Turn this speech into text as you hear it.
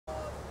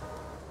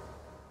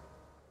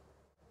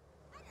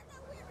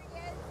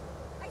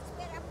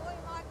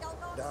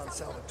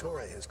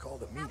Salvatore has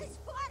called a meeting.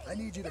 I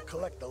need you to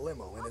collect the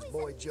limo and his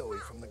boy Joey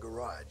from the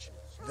garage.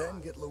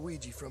 Then get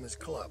Luigi from his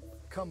club.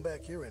 Come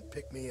back here and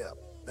pick me up.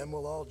 Then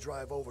we'll all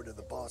drive over to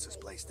the boss's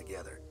place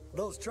together.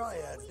 Those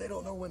triads, they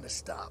don't know when to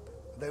stop.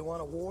 They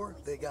want a war,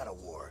 they got a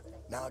war.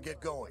 Now get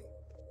going.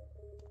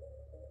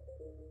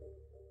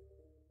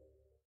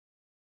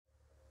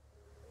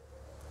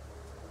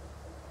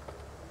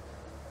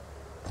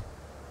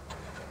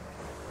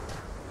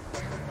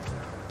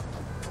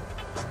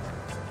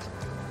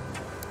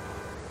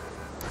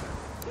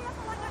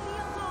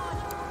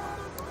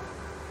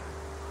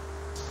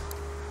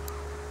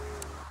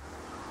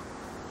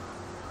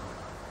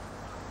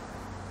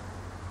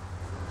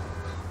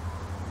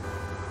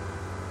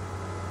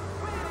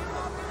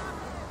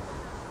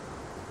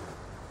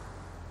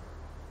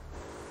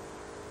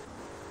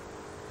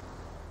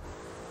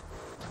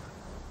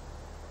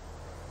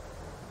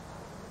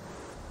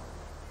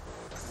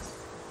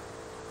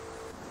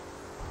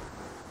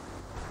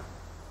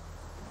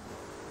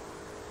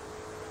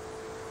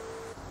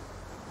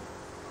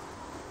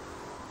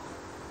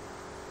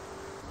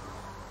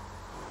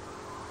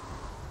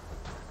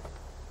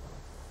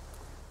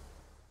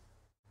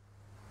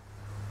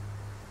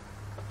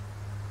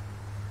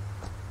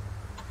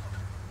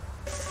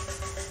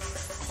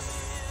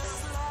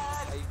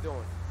 Doing?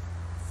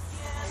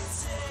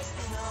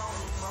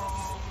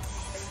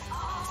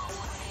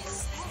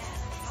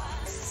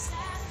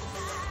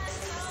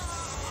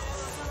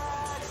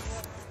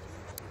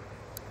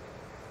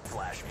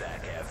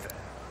 Flashback FM.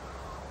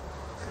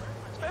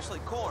 Especially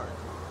corn.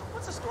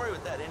 What's the story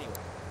with that anyway?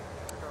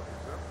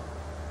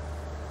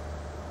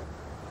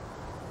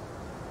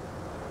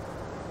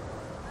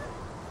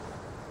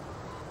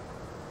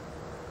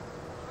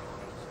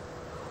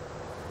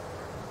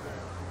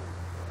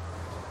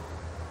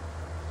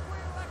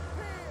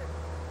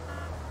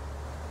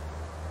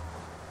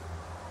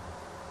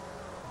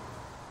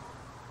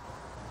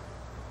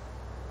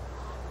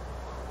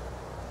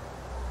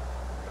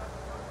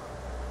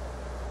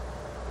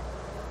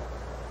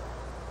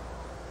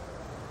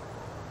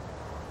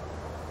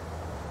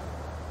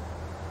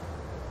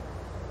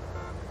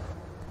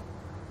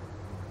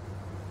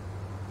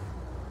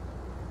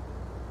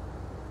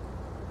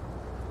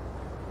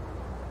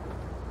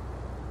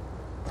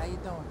 How you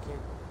doing, kid?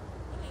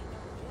 He ain't no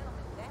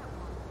gentleman, that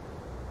one.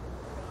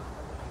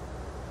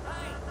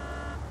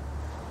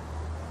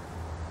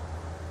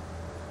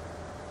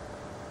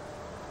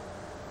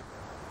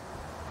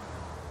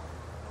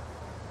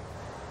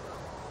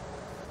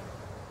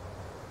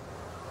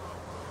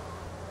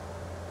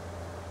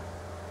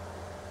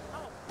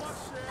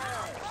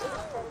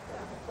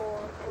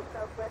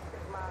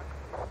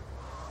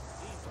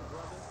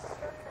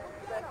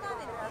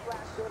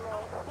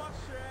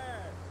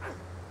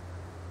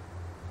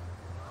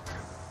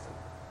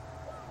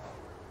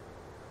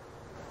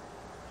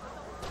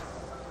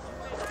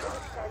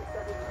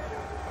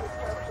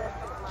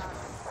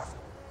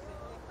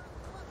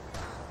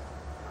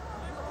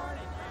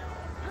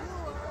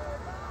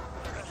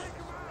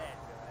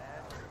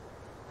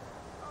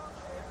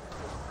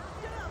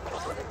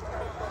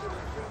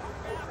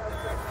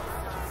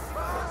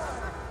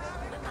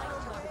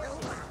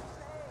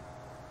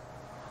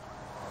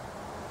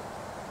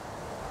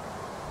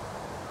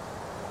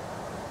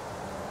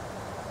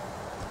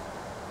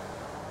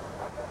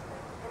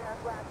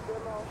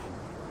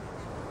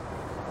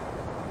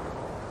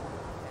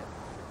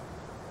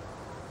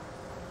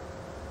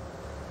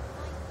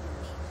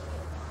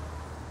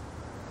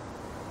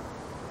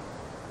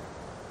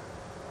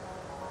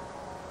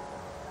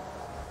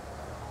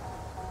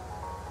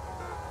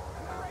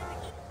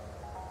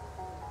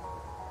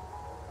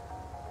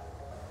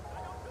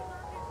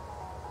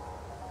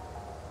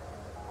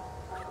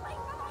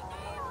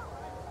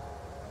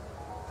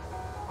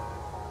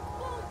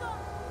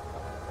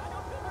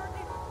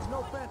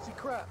 No fancy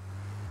crap.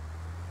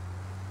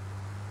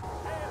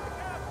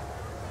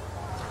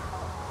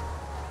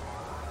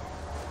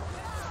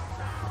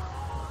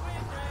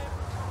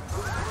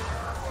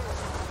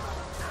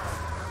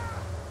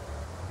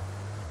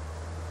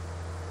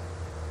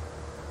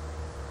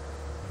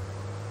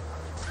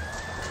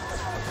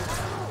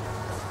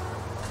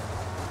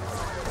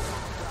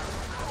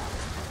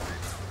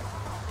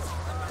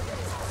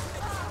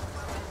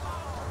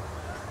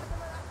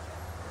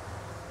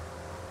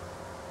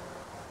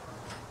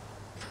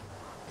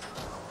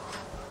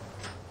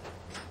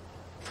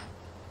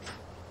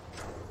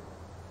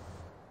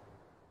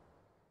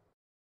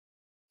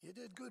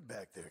 You did good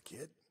back there,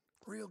 kid.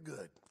 Real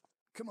good.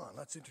 Come on,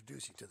 let's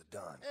introduce you to the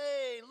Don.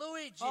 Hey,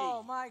 Luigi!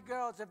 Oh, my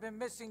girls have been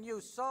missing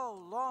you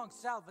so long,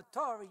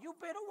 Salvatore.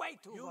 You've been away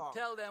too long. You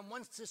tell them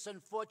once this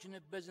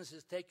unfortunate business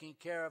is taken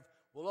care of,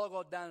 we'll all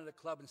go down to the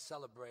club and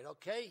celebrate,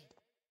 okay?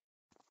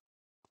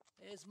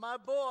 Here's my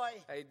boy.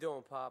 How you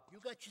doing, Pop? You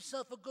got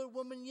yourself a good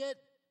woman yet?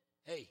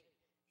 Hey,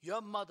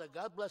 your mother,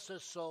 God bless her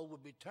soul,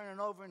 would be turning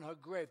over in her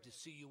grave to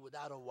see you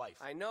without a wife.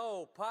 I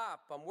know,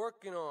 Pop. I'm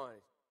working on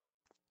it.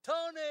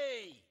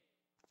 Tony!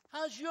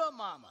 How's your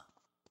mama?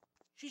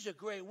 She's a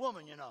great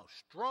woman, you know.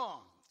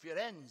 Strong.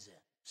 Firenze.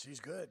 She's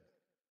good.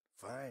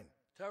 Fine.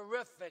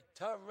 Terrific,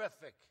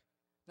 terrific.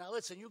 Now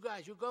listen, you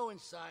guys, you go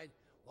inside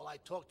while I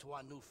talk to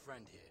our new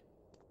friend here.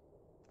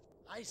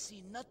 I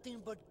see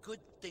nothing but good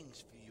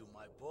things for you,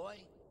 my boy.